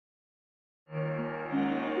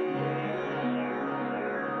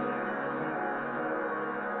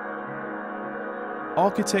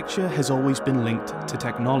architecture has always been linked to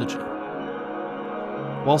technology.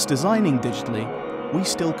 Whilst designing digitally, we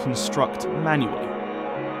still construct manually.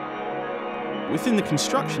 Within the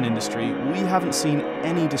construction industry, we haven't seen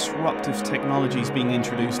any disruptive technologies being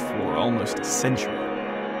introduced for almost a century.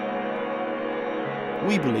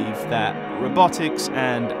 We believe that robotics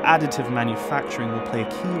and additive manufacturing will play a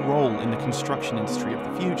key role in the construction industry of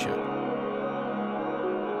the future.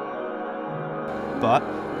 But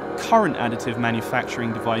current additive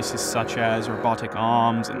manufacturing devices such as robotic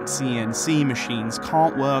arms and CNC machines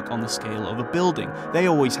can't work on the scale of a building. They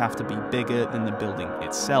always have to be bigger than the building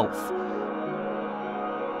itself.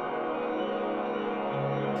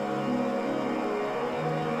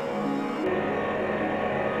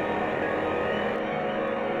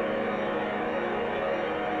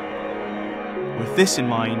 With this in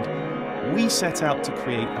mind, we set out to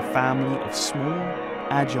create a family of small,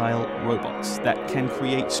 agile robots that can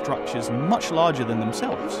create structures much larger than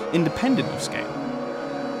themselves, independent of scale.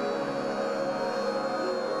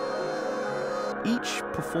 Each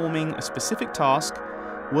performing a specific task,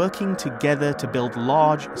 working together to build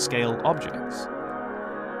large-scale objects.